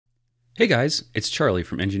Hey guys, it's Charlie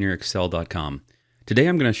from EngineerExcel.com. Today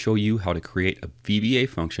I'm going to show you how to create a VBA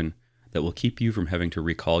function that will keep you from having to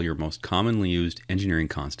recall your most commonly used engineering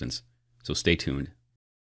constants. So stay tuned.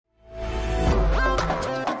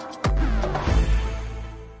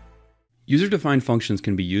 User-defined functions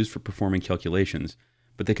can be used for performing calculations,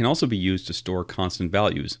 but they can also be used to store constant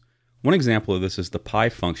values. One example of this is the pi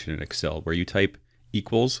function in Excel, where you type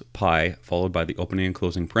equals pi followed by the opening and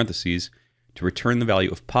closing parentheses to return the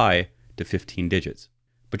value of pi to 15 digits.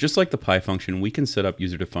 But just like the pi function, we can set up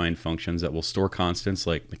user-defined functions that will store constants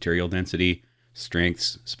like material density,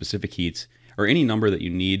 strengths, specific heats, or any number that you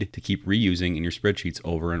need to keep reusing in your spreadsheets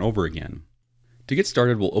over and over again. To get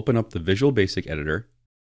started, we'll open up the Visual Basic editor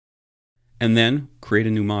and then create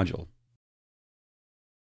a new module.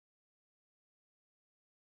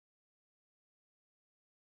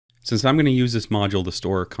 Since I'm going to use this module to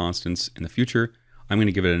store constants in the future, I'm going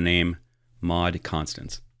to give it a name, mod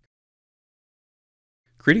constants.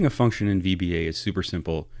 Creating a function in VBA is super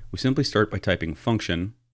simple. We simply start by typing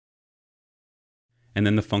function and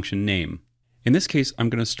then the function name. In this case, I'm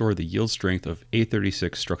going to store the yield strength of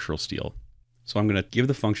A36 structural steel. So I'm going to give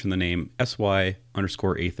the function the name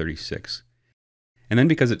sy_A36. And then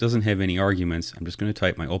because it doesn't have any arguments, I'm just going to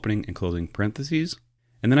type my opening and closing parentheses.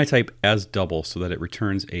 And then I type as double so that it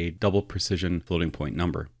returns a double precision floating point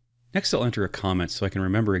number. Next, I'll enter a comment so I can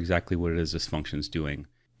remember exactly what it is this function is doing.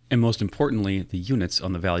 And most importantly, the units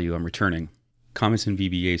on the value I'm returning. Comments in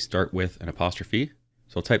VBA start with an apostrophe,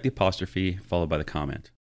 so I'll type the apostrophe followed by the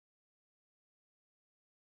comment.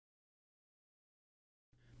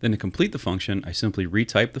 Then to complete the function, I simply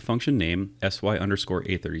retype the function name,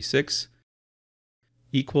 sy_A36,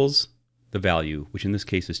 equals the value, which in this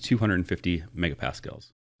case is 250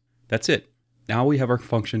 megapascals. That's it. Now we have our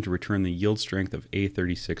function to return the yield strength of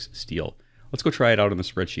A36 steel. Let's go try it out on the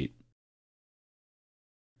spreadsheet.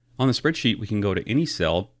 On the spreadsheet, we can go to any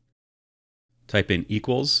cell, type in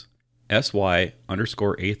equals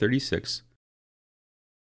sy_A36,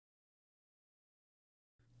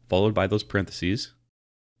 followed by those parentheses,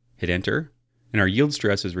 hit enter, and our yield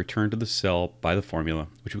stress is returned to the cell by the formula,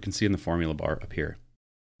 which we can see in the formula bar up here.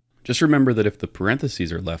 Just remember that if the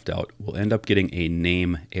parentheses are left out, we'll end up getting a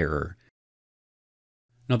name error.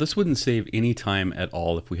 Now this wouldn't save any time at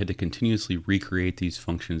all if we had to continuously recreate these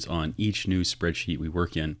functions on each new spreadsheet we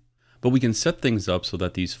work in. But we can set things up so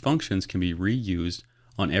that these functions can be reused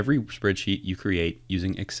on every spreadsheet you create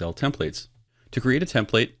using Excel templates. To create a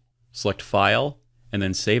template, select File, and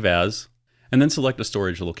then Save As, and then select a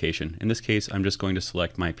storage location. In this case, I'm just going to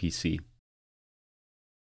select my PC.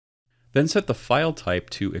 Then set the file type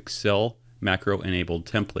to Excel macro-enabled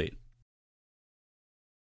template.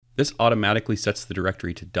 This automatically sets the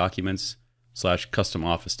directory to Documents/Custom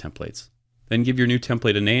Office Templates. Then give your new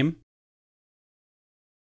template a name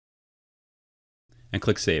and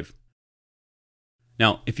click Save.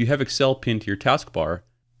 Now, if you have Excel pinned to your taskbar,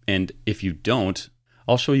 and if you don't,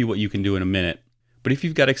 I'll show you what you can do in a minute. But if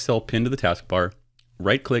you've got Excel pinned to the taskbar,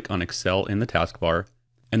 right-click on Excel in the taskbar,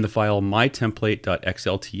 and the file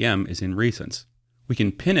mytemplate.xltm is in Recents. We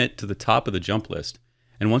can pin it to the top of the jump list,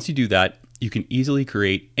 and once you do that, you can easily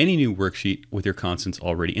create any new worksheet with your constants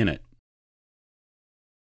already in it.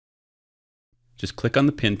 Just click on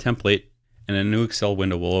the pin template, and a new Excel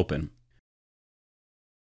window will open.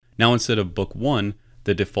 Now instead of Book 1,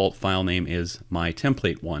 the default file name is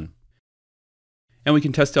mytemplate1. And we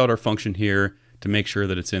can test out our function here to make sure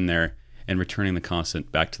that it's in there and returning the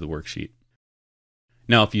constant back to the worksheet.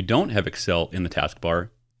 Now if you don't have Excel in the taskbar,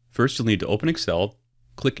 first you'll need to open Excel,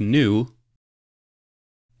 click New,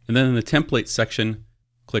 and then in the Template section,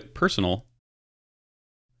 click Personal,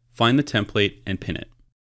 find the template and pin it.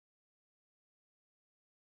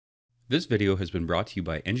 This video has been brought to you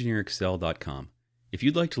by EngineerExcel.com. If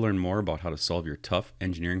you'd like to learn more about how to solve your tough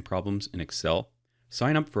engineering problems in Excel,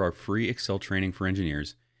 sign up for our free Excel training for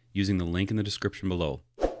engineers using the link in the description below,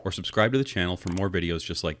 or subscribe to the channel for more videos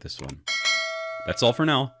just like this one. That's all for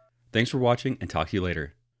now. Thanks for watching and talk to you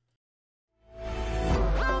later.